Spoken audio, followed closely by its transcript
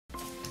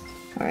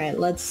Alright,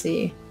 let's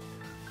see.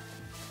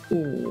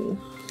 Ooh.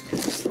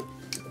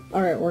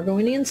 Alright, we're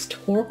going against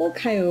Torkoal,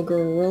 Kyogre,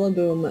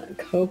 Rillaboom,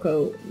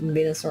 Coco,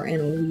 Venusaur,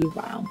 and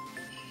Weavile.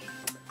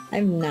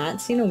 I've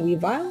not seen a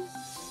Weavile.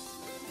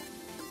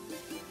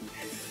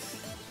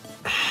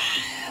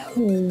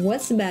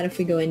 What's bad if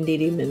we go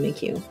Indeedee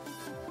Mimikyu?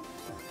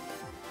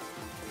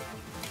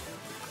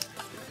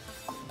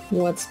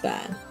 What's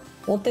bad?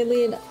 Well, if they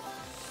lead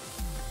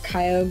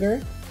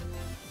Kyogre,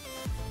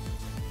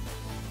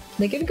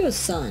 they could go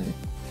Sun.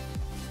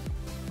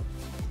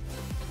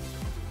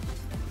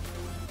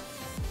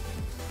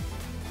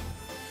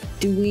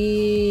 Do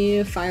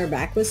we fire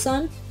back with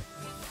Sun?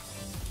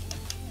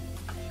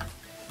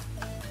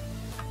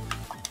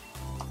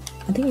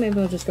 I think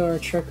maybe I'll just go a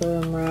Trick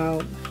Room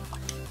route.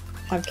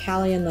 Have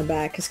Callie in the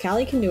back, because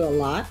Callie can do a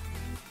lot.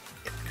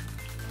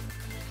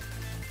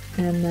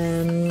 And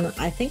then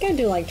I think I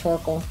do like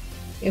Torkoal.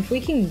 If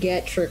we can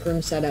get Trick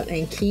Room set up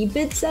and keep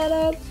it set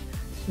up,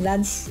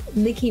 that's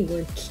the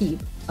keyword, keep.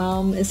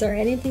 Is there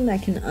anything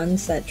that can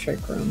unset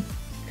Trick Room?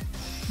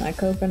 Not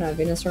Coco, not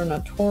Venusaur,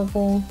 not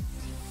Torkoal.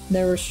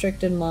 They're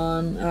restricted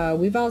Mon.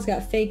 Weavile's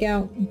got Fake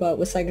Out, but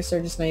with Psychic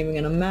Surge it's not even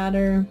gonna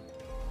matter.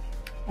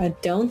 I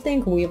don't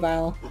think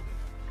Weavile...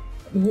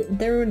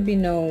 there would be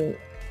no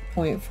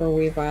point for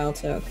Weavile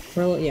to...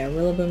 yeah,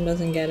 Rillaboom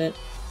doesn't get it.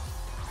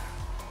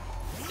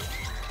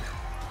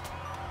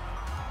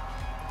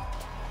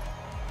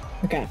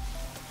 Okay,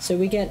 so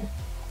we get...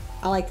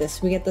 I like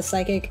this. We get the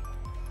Psychic...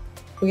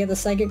 we get the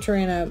Psychic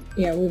Terrain up.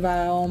 Yeah,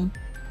 Weavile...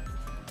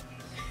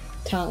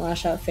 Talent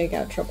Lash Out, Fake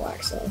Out, Triple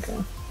Axle. Okay.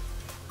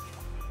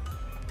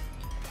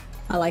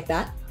 I like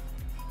that.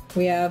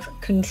 We have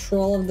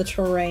control of the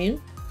terrain.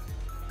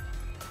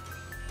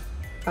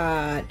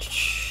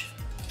 Let's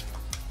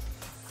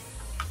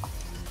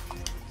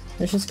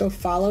just go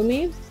Follow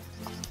Me.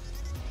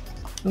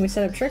 And we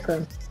set up Trick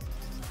Room.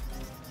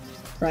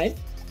 Right?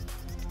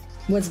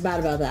 What's bad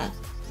about that?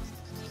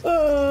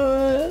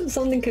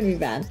 Something could be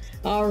bad.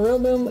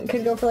 Rillaboom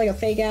could go for like a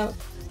Fake Out.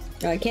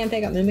 I can't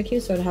Fake Out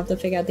Mimikyu, so I'd have to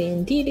Fake Out the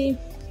Indeedee.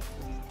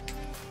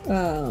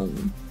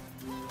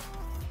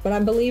 But I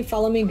believe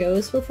Follow Me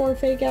goes before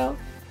Fake Out.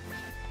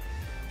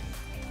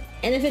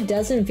 And if it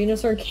doesn't,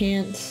 Venusaur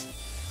can't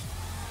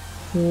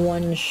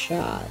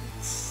one-shot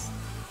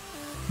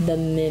the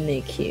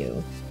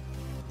Mimikyu.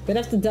 We'd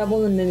have to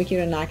double the Mimikyu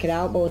to knock it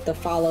out, but with the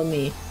Follow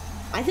Me,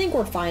 I think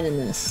we're fine in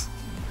this.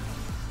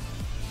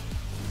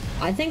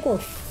 I think we're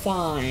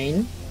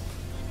fine.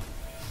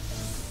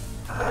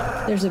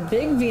 There's a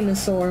big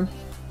Venusaur.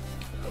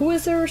 Who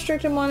is their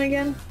restricted Mon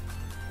again?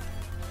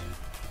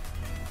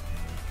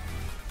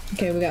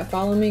 Okay, we got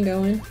Follow Me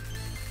going.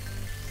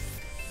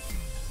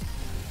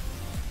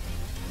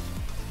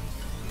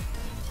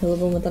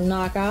 Rillaboom with a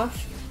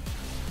knockoff.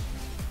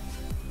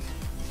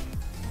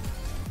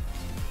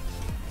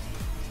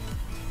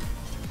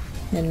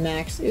 And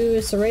Max. Ooh,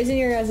 so raising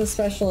your guys'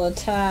 special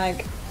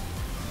attack.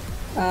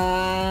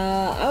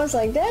 I was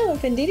like, damn,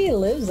 if Indeedee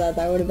lives that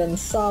would have been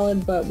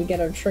solid, but we get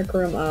our Trick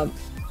Room up.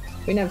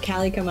 We can have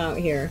Callie come out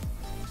here.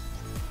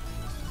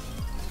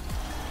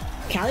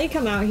 Callie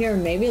come out here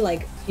and maybe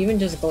like even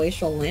just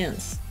Glacial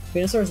Lance.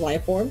 Venusaur's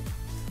Life Orb.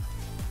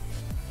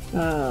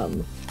 Or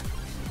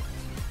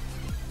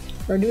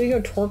do we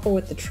go Torkoal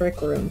with the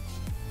Trick Room?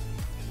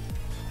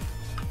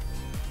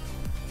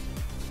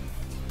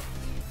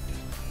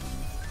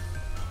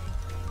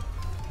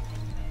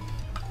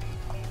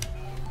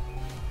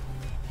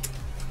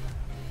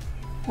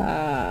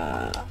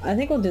 I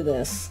think we'll do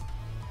this.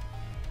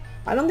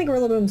 I don't think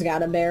Rillaboom's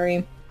got a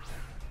berry.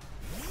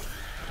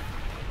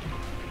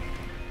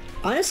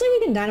 Honestly,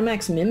 we can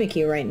Dynamax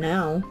Mimikyu right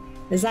now.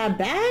 Is that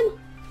bad?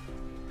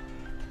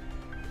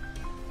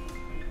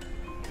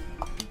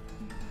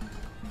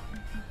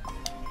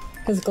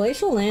 Because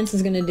Glacial Lance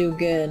is gonna do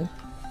good.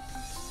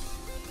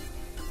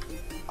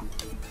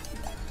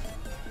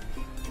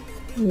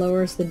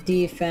 Lowers the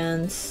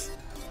defense.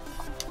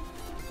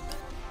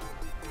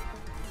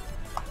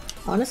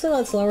 Honestly,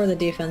 let's lower the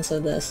defense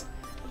of this.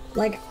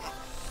 Like,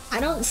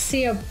 I don't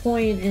see a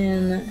point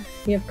in...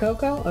 You have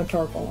Coco? Oh,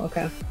 Torkoal,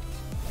 okay.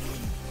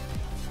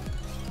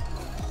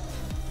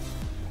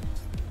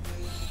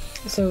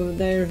 So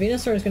their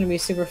Venusaur is going to be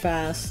super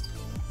fast.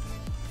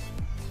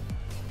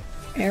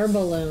 Air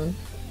Balloon.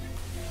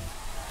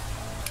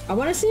 I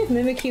want to see if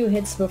Mimikyu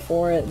hits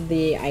before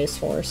the Ice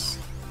Horse.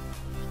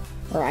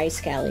 Or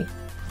Ice Callie.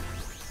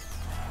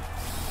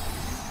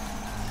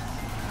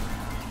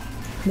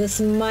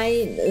 This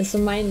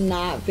might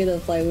not be the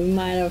play. We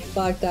might have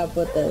fucked up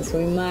with this.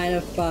 We might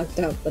have fucked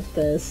up with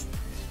this.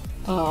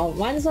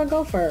 Might as well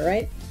go for it,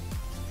 right?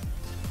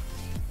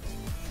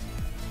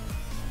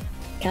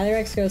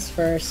 Calyrex goes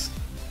first.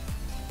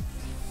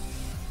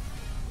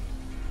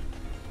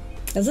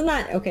 Isn't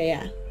that... Okay,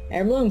 yeah.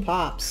 Air Balloon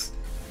pops.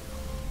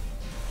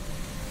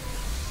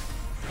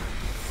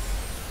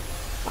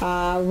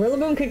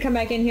 Rillaboom could come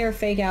back in here,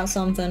 Fake Out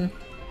something.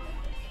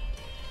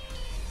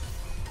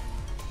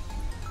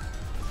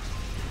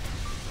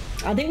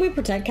 I think we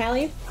protect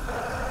Callie.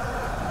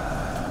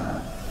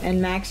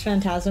 And Max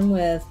Phantasm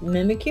with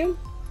Mimikyu.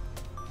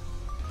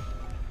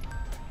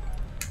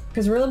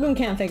 Because Rillaboom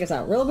can't fake us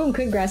out. Rillaboom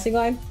could Grassy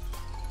Glide.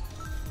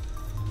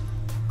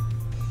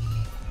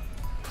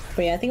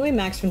 But yeah, I think we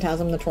Max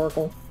Phantasm the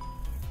Torkoal.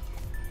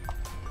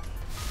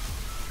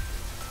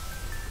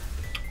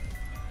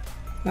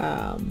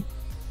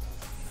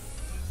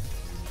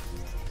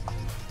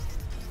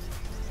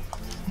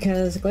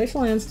 Because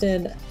Glacial Lance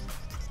did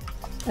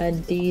a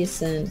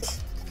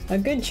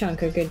good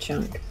chunk.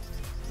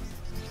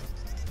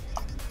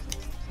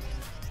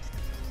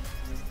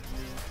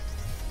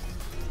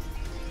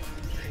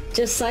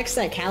 Just sucks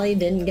that Callie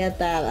didn't get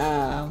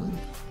that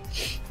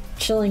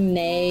Chilling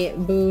Neigh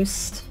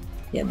boost.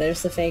 Yeah,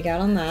 there's the fake out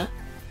on that.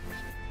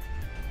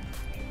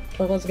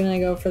 Torkoal's gonna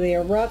go for the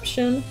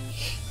Eruption.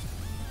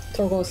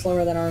 Torkoal is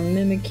slower than our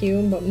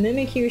Mimikyu, but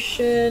Mimikyu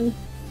should...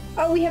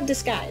 Oh, we have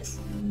Disguise.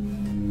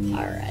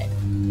 Alright.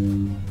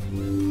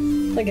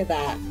 Look at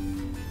that.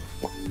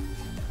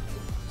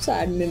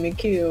 Sad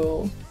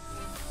Mimikyu.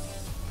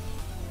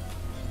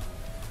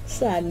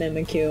 Sad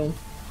Mimikyu.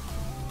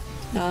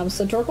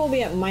 So Torkoal will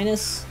be at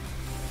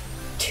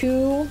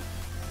 -2.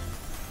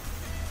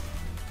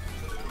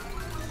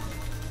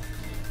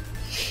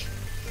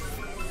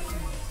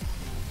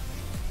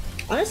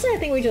 Honestly, I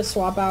think we just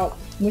swap out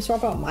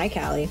my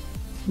Callie,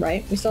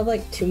 right? We still have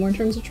like 2 more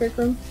turns of Trick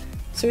Room.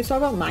 So we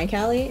swap out my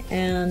Callie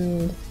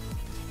and...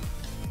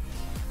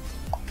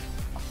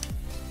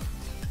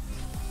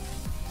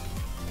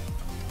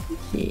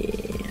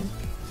 Yeah.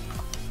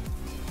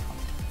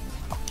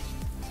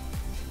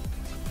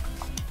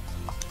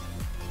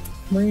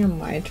 Bring in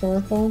my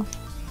Torkoal.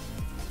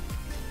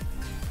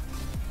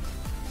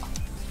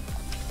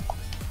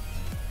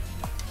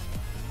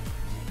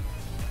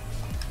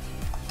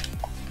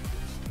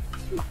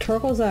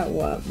 Torkoal's at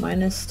what?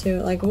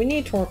 -2? Like, we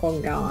need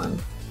Torkoal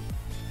gone.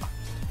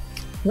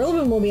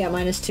 Rillaboom will be at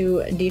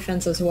 -2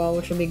 defense as well,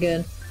 which will be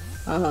good.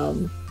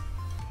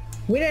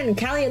 We didn't...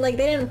 Callie, like,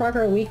 they didn't proc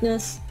our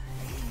weakness.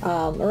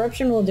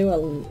 Eruption will do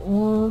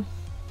a...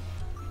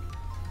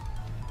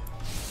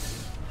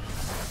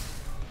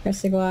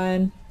 Grassy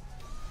Glide.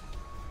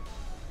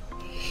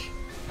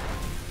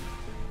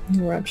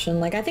 Eruption.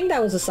 Like, I think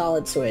that was a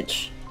solid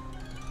switch.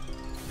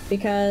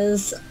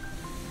 Because...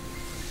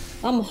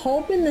 I'm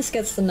hoping this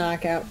gets the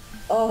knockout.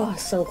 Oh,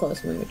 so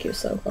close, Mimikyu,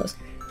 so close.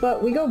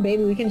 But we go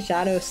baby, we can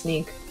Shadow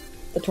Sneak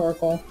the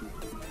Torkoal.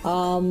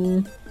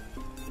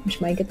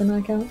 Which might get the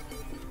knockout.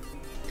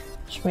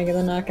 Which might get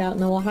the knockout. And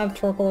then we'll have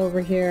Torkoal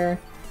over here.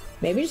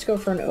 Maybe just go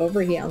for an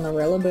overheat on the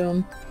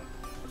Rillaboom.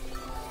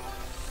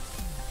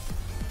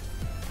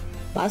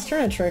 Last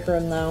turn of Trick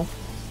Room, though.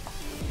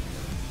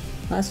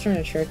 Last turn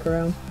of Trick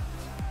Room.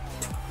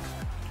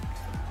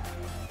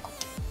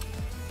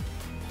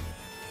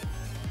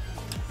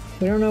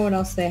 We don't know what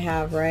else they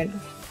have, right?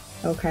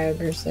 Oh,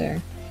 Kyogre's there.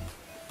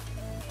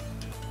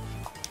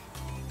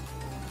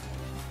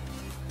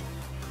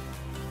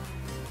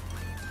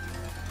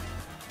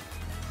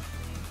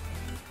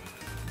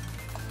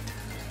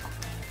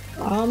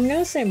 I'm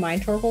gonna say my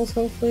Torkoal's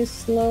hopefully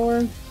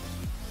slower.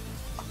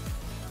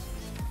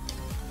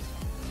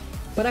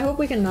 But I hope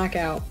we can knock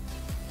out.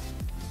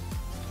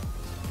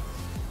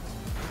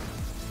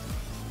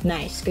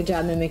 Nice, good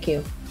job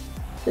Mimikyu.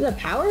 There's the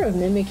power of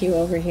Mimikyu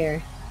over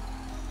here.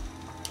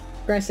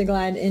 Grassy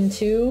Glide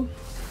into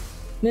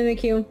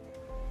Mimikyu.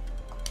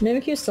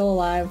 Mimikyu's still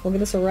alive. We'll get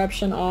this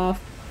Eruption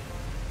off.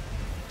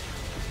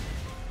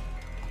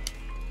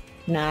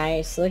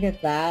 Nice, look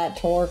at that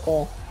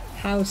Torkoal.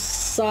 How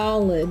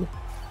solid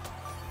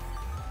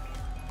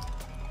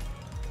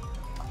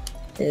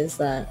is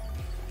that?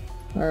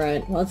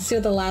 Alright, well, let's see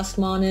what the last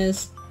mon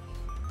is.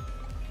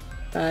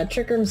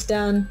 Trick Room's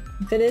done.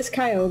 If it is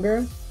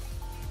Kyogre,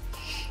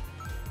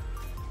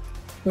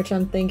 which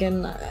I'm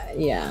thinking,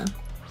 yeah.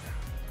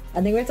 I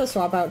think we have to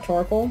swap out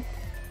Torkoal.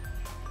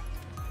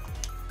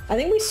 I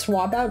think we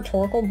swap out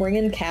Torkoal, bring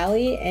in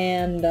Callie,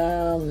 and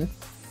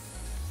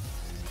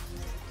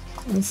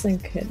this thing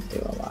could do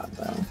a lot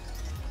though.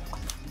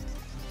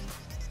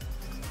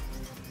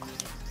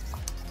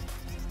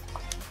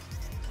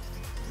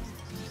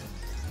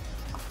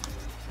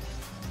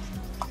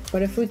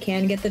 But if we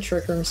can get the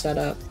Trick Room set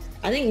up,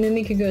 I think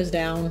Mimikyu goes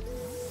down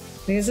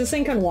because this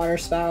thing can Water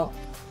Spout.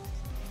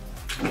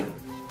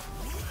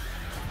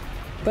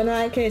 But in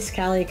that case,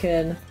 Callie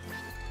could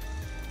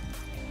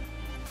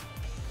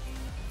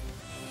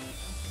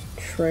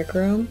Trick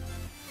Room.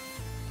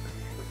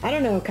 I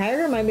don't know,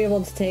 Kyogre might be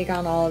able to take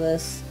on all of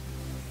this.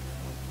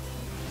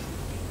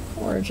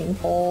 Origin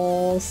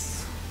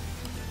Pulse.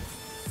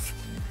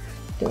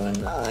 Doing,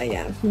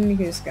 yeah,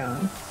 Mimikyu's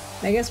gone.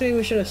 I guess maybe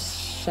we should have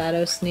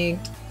Shadow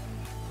Sneaked.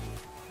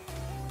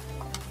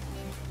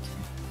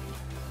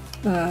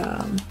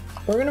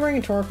 We're gonna bring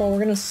a Torkoal, we're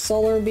gonna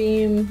Solar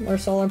Beam or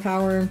Solar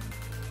Power.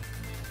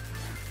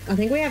 I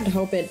think we have to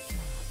hope it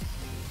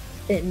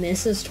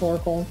misses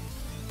Torkoal.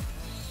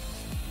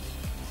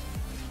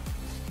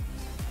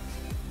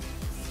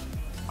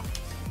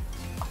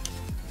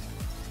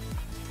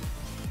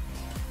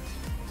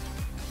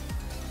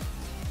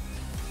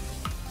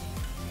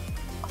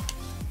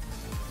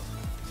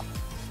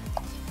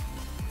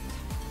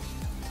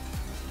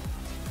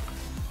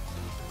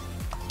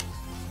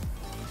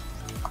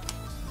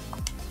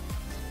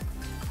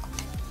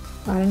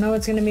 I don't know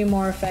what's gonna be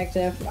more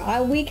effective.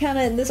 We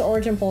kinda, this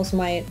Origin Pulse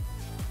might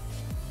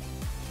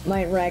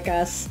wreck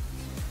us.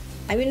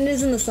 I mean, it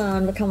is in the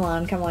sun, but come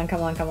on, come on,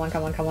 come on, come on,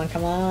 come on, come on,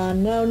 come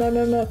on. No, no,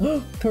 no, no.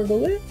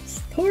 Torkoal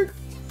lives! Torkoal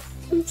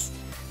lives!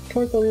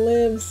 Torkoal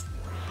lives!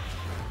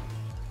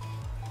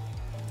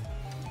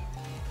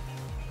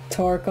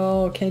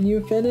 Torkoal, can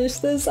you finish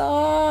this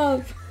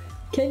off?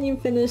 Can you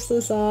finish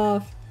this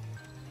off?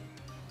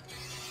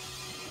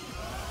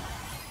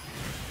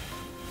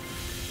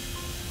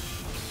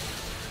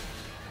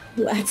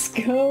 Let's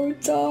go,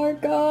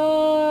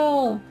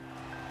 Torkoal!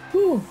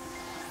 Whew.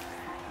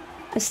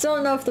 I still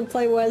don't know if the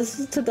play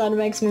was to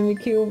Dynamax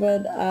Mimikyu,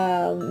 but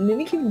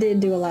Mimikyu did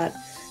do a lot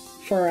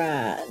for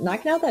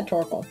knocking out that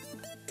Torkoal.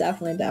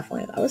 Definitely,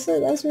 definitely. That was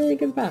a really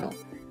good battle.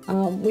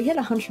 We hit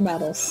 100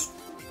 battles.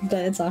 But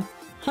it's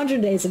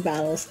 100 days of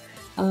battles.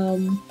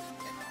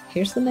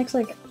 Here's the next,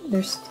 like,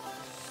 there's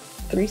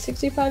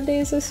 365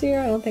 days this year.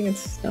 I don't think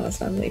it's, no,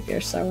 it's not leap year.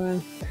 So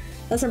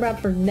that's our wrap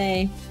for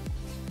today.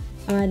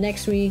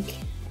 Next week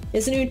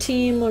is a new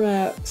team. We're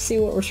gonna see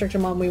what restricted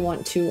mon we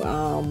want to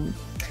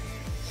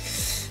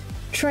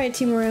try a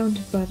team around.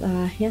 But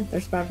yeah,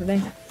 there's about for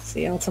today.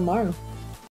 See y'all tomorrow.